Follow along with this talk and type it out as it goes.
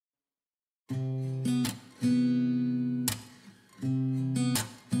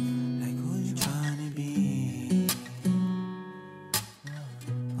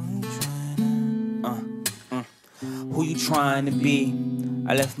trying to be?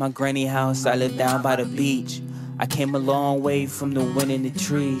 I left my granny house, I lived down by the beach. I came a long way from the wind in the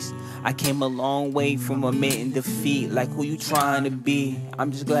trees. I came a long way from admitting defeat. Like who you trying to be?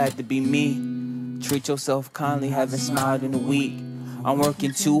 I'm just glad to be me. Treat yourself kindly, haven't smiled in a week. I'm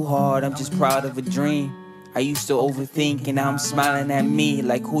working too hard, I'm just proud of a dream. I used to overthink and now I'm smiling at me.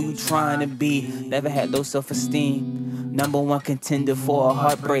 Like who you trying to be? Never had low self-esteem. #1 contender for a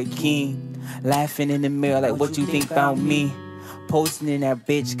heartbreak king. Laughing in the mirror like what you think about me? Posting in that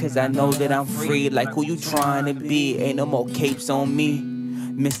bitch cause I know that I'm free. Like who you trying to be? Ain't no more capes on me.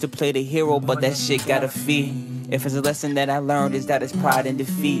 Mr. Play the hero but that shit got a fee. If it's a lesson that I learned is that it's pride and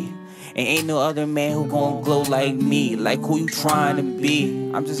defeat. And ain't no other man who gon' glow like me. Like who you trying to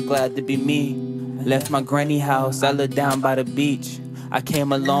be? I'm just glad to be me. Left my granny house, I lived down by the beach. I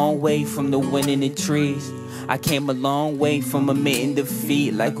came a long way from the wind in the trees. I came a long way from admitting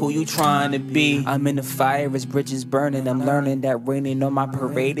defeat. Like who you trying to be? I'm in the fire as bridges burning. I'm learning that raining on my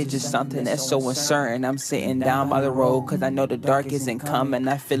parade is just something that's so uncertain. I'm sitting down by the road cause I know the dark isn't coming.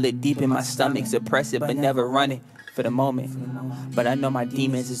 I feel it deep in my stomach, suppress it but never run it for the moment. But I know my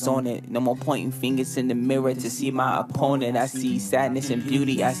demons is on it. No more pointing fingers in the mirror to see my opponent. I see sadness and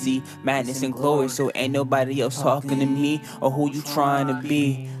beauty, I see madness and glory. So ain't nobody else talking to me or who you trying to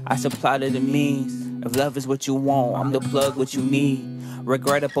be. I supply to the means. If love is what you want, I'm the plug what you need.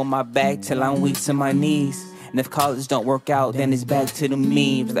 Regret up on my back till I'm weak to my knees. And if college don't work out, then it's back to the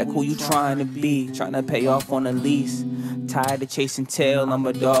memes. Like who you trying to be? Trying to pay off on a lease. Tired of chasing tail, I'm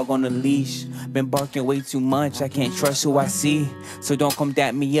a dog on a leash. Been barking way too much, I can't trust who I see. So don't come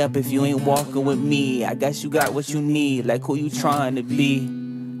dap me up if you ain't walking with me. I guess you got what you need, like who you trying to be?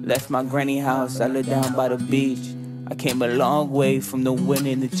 Left my granny house, I lived down by the beach. I came a long way from the wind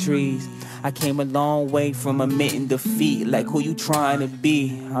in the trees. I came a long way from admitting defeat. Like who you trying to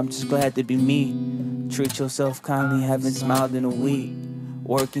be? I'm just glad to be me. Treat yourself kindly, haven't smiled in a week.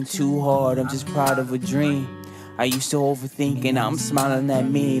 Working too hard, I'm just proud of a dream. I used to overthink and now I'm smiling at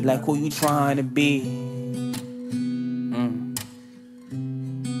me. Like who you trying to be?